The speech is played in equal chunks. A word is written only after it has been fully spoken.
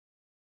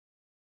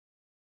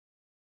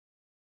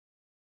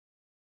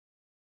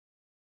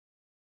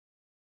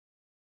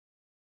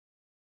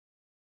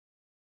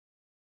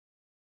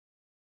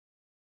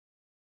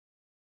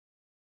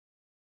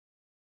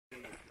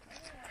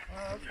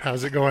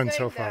How's it going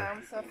so far?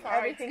 So far,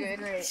 everything's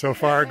great. So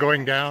far,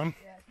 going down?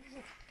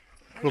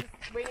 We're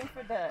just waiting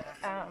for the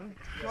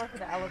door for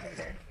the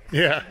elevator.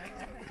 Yeah.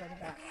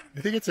 I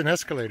think it's an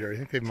escalator. I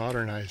think they've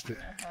modernized it.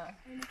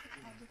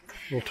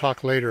 We'll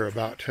talk later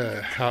about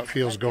how it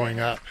feels going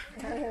up.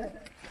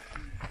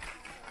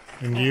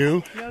 And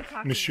you,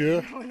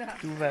 monsieur?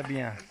 Tout va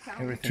bien.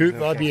 Tout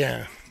va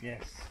bien.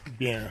 Yes.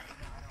 Bien.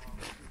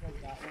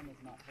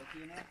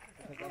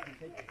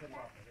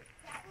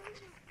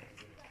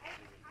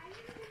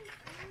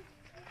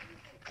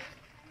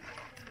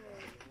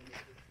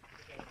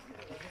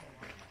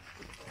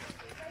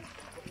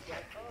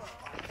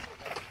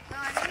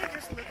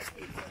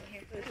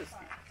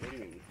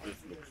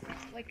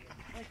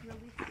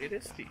 It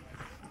is steep.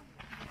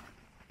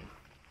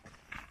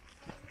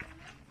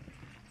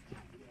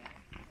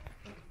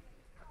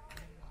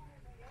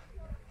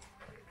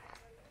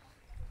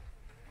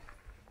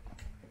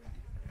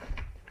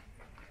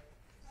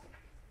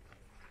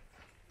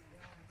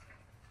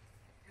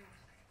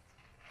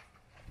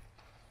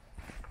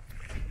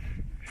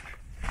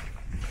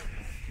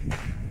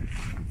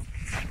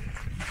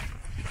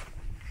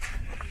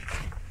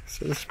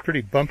 So this is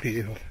pretty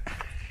bumpy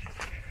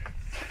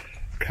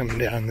coming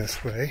down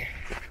this way.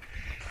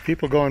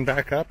 People going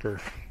back up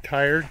are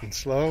tired and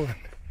slow and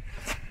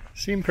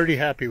seem pretty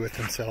happy with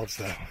themselves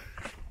though.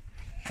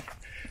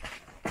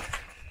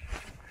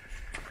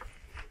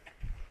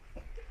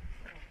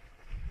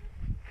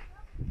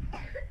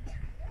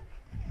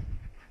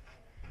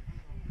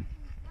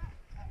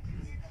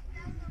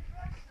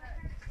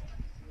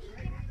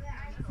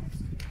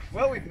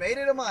 Well, we've made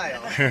it a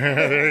mile.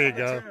 There you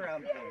go.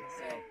 Turnaround point,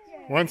 so.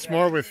 Once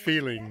more with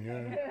feeling.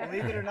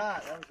 Believe it or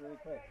not, that was really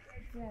quick.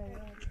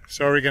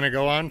 So are we going to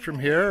go on from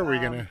here? Or are we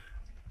going to?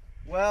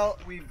 Well,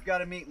 we've got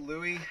to meet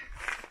Louie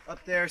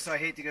up there, so I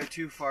hate to go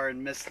too far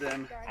and miss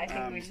them. I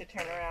think we should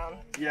turn around.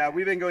 Yeah,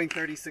 we've been going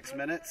 36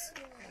 minutes.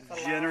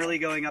 Generally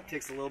going up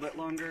takes a little bit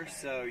longer,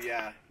 so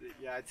yeah,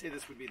 I'd say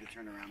this would be the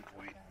turnaround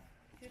point.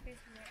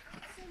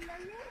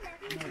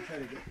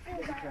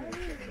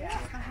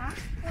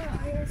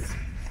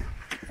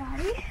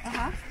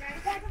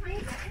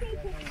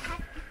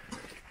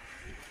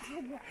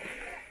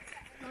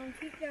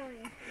 Keep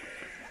going.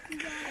 You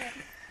got it.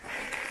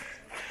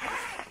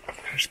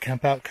 There's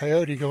Campout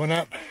Coyote going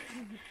up.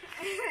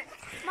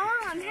 Mom,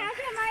 how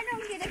come I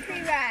don't get a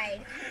free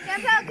ride?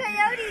 Campout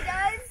Coyote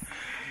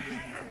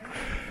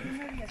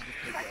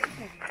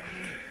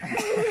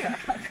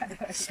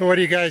does. So what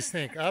do you guys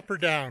think? Up or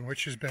down?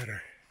 Which is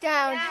better?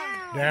 Down.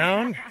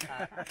 Down?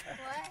 What?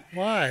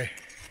 Why?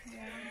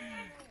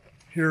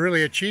 You're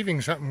really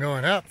achieving something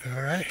going up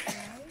though, right?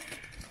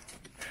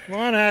 Come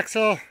on,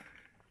 Axel.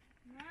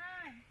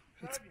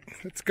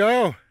 Let's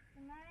go.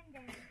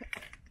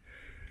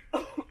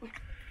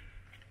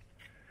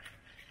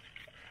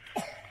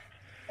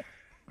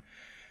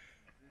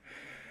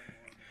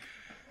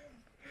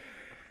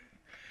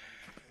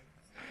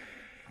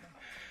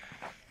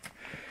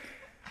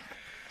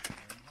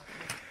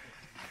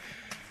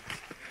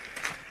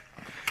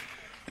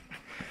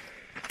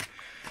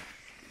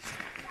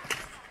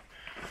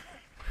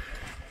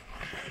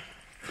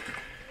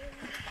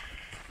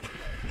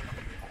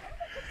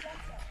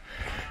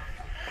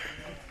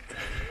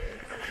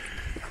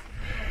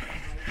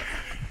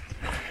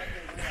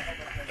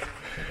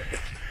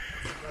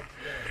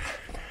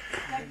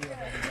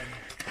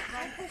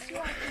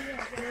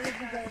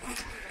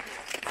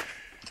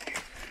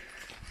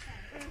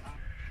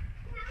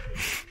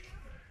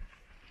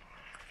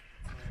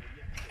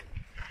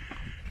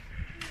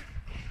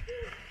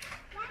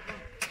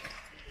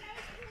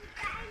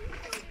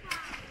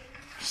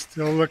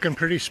 Still looking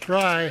pretty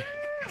spry.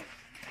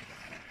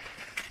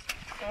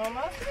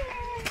 Almost there.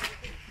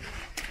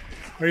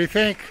 What do you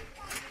think?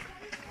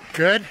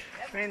 Good?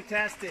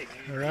 Fantastic.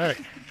 All right.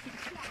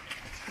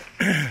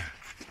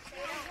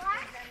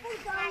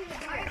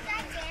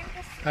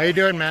 How you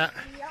doing, Matt?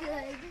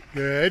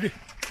 Good. Good.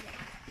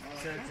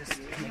 So just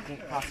making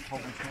it possible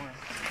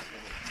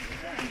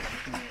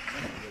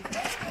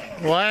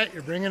more. What?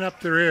 You're bringing up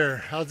the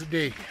rear. How's the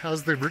D?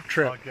 How's the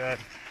trip? Oh, good.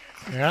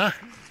 Yeah?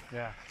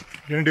 Yeah.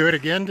 You gonna do it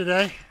again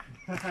today?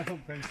 I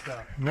don't think so.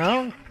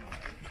 No?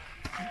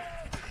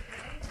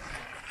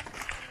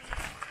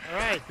 All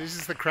right, this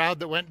is the crowd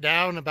that went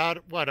down about,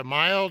 what, a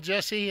mile,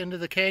 Jesse, into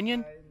the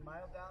canyon?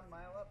 Mile down,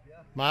 mile up, yeah.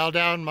 Mile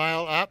down,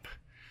 mile up.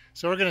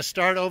 So we're going to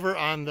start over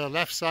on the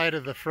left side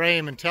of the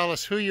frame and tell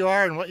us who you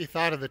are and what you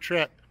thought of the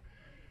trip.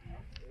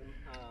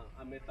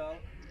 I'm Mithal.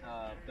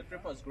 The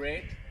trip was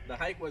great. The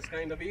hike was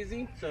kind of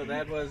easy, so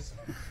that was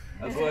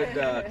a good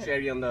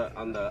cherry on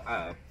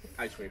the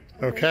ice cream.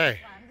 Okay.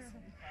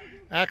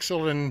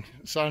 Axel and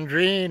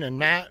Sandrine and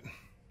Matt.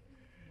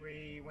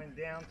 We went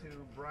down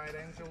to Bright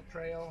Angel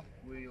Trail.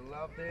 We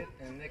loved it,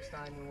 and next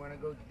time we want to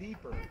go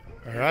deeper.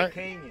 All right.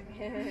 Canyon.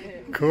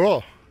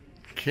 Cool.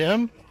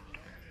 Kim?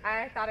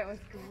 I thought it was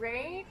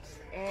great,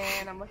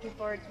 and I'm looking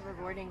forward to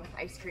rewarding with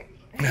ice cream.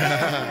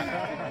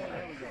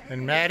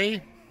 And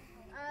Maddie?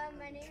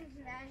 My name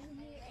is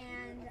Maggie,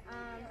 and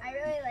I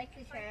really like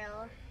the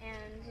trail,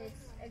 and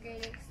it's a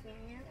great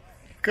experience.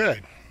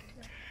 Good.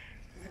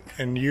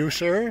 And you,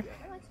 sir?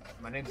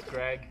 My name's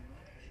Greg,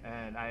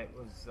 and I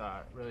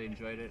really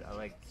enjoyed it. I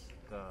liked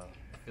the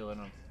feeling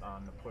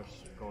on the push,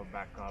 going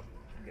back up,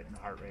 getting the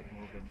heart rate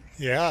moving.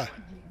 Yeah.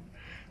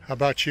 How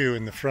about you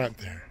in the front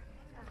there?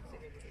 My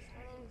name's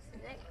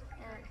Nick,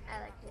 and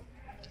I liked it.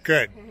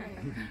 Good.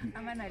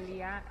 I'm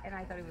Analia, and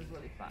I thought it was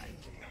really fun.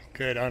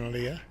 Good,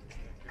 Analia.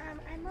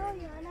 I'm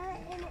Oriana,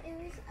 and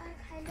it was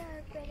a kind of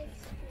great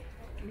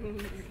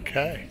experience.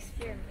 Okay.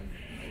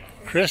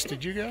 Chris,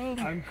 did you go?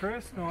 I'm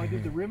Chris. No, I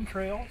did the Rim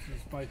Trail. This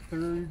is my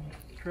third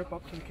trip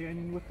up to the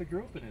canyon with the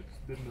group, and it's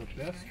been the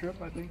best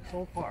trip I think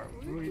so far.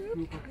 Great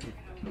group of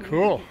people.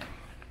 Cool.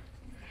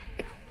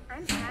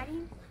 I'm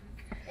Patty.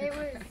 It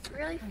was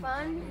really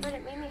fun, but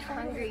it made me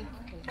hungry.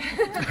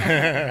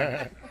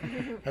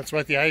 That's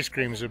what the ice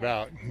cream's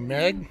about.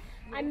 Meg?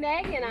 I'm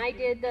Meg, and I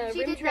did the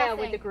Rim Trail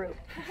with the group.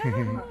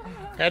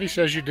 Patty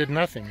says you did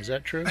nothing. Is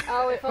that true?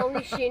 Oh, if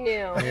only she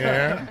knew.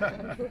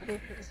 Yeah.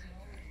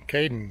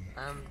 Caden.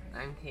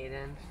 I'm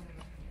Caden,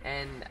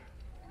 and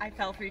I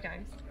fell 3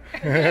 times.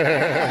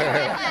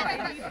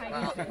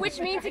 Which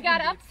means you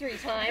got up 3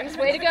 times.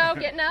 Way to go,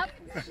 getting up.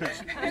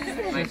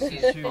 my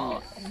shoes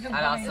full.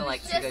 I'd also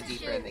like to go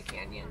deeper in the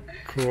canyon.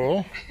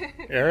 Cool.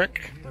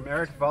 Eric? I'm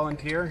Eric,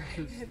 volunteer.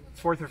 It's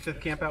 4th or 5th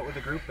camp out with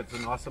the group. It's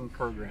an awesome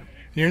program.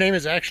 Your name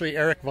is actually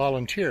Eric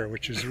Volunteer,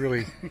 which is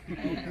really,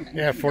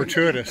 yeah,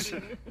 fortuitous.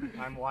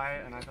 I'm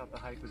Wyatt, and I thought the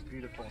hike was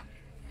beautiful.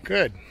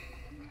 Good.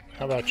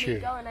 How about you?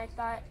 And I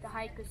thought the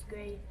hike was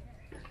great.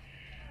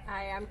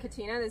 Hi, I'm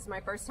Katina. This is my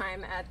first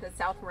time at the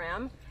South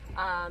Rim,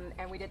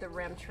 and we did the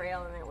Rim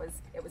Trail, and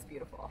it was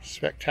beautiful.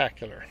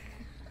 Spectacular.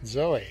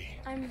 Zoe.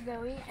 I'm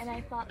Zoe, and I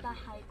thought the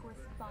hike was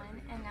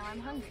fun, and now I'm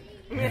hungry.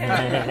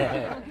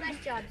 Nice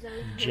job,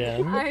 Zoe.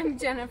 Jen. I'm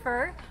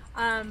Jennifer.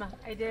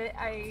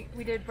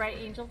 We did Bright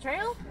Angel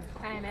Trail,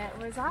 and it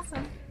was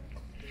awesome.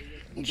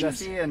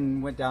 Jesse,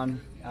 and went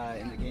down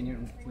in the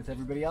canyon with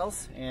everybody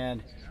else,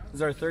 and this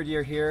is our 3rd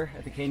year here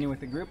at the canyon with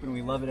the group, and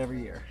we love it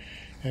every year.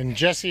 And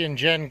Jesse and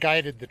Jen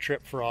guided the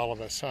trip for all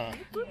of us, huh?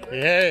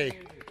 Yay!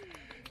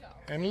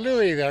 And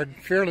Louie, our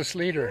fearless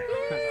leader.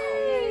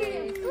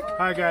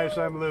 Hi guys,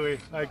 I'm Louie.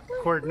 I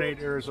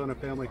coordinate Arizona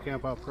Family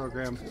Campout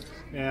program,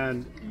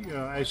 and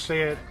I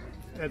say it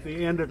at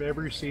the end of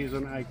every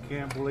season. I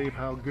can't believe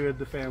how good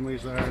the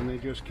families are, and they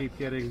just keep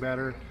getting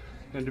better.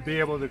 And to be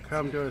able to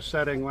come to a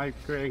setting like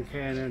Grand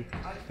Canyon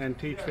and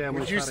teach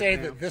families. Would you how to say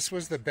camp. that this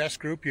was the best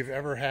group you've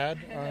ever had?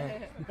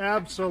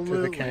 Absolutely.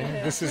 To the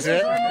canyon? This is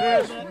it?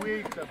 This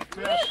week, the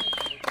best.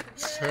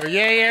 So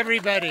yay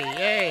everybody,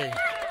 yay!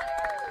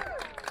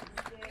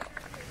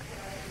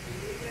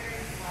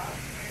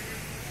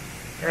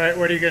 All right,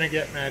 what are you going to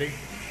get, Maddie?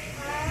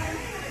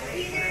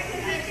 Either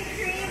cookies and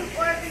cream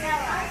or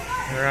vanilla.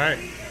 All right.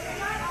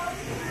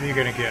 What are you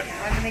going to get?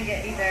 I'm gonna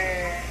get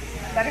either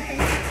buttercream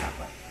or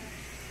chocolate.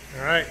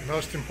 All right,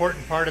 most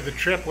important part of the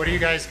trip. What are you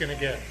guys going to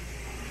get?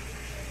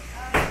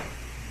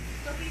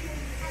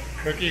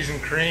 Cookies and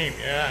cream.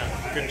 Yeah,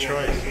 good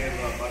choice.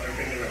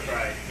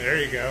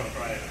 There you go.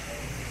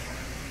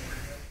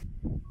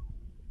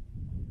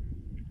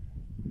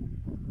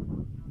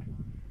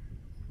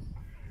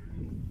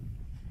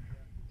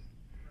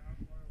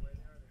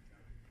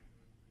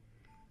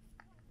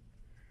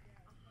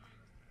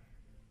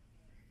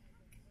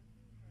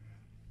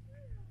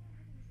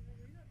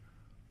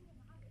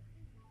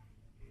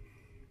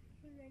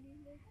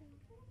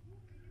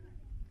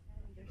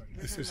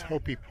 This is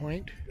Hopi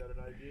Point.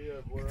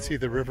 You can see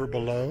the river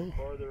below,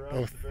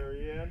 both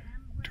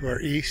to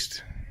our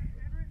east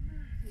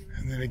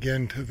and then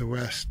again to the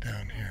west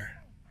down here.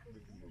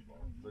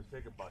 Let's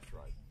take a bus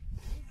ride.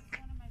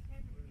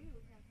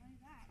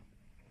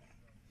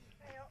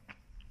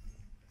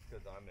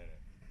 Because I'm in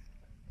it.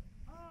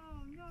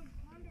 Oh, no,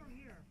 mine don't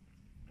here.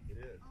 It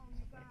is. Oh,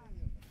 you got it.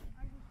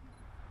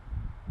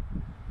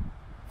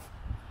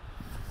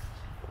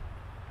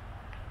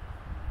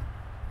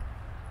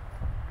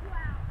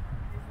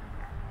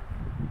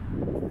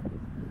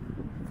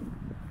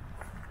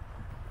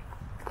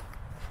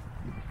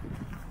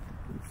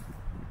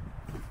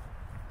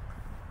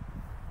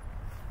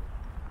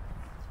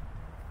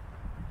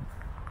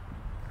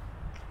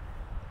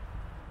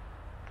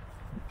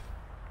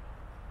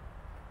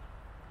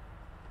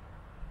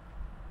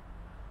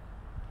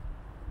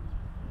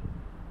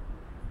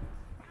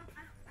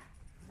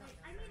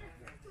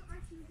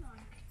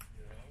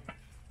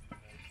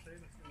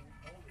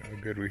 How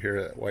good we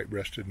hear that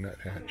white-breasted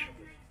nuthatch.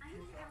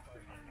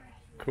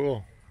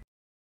 Cool.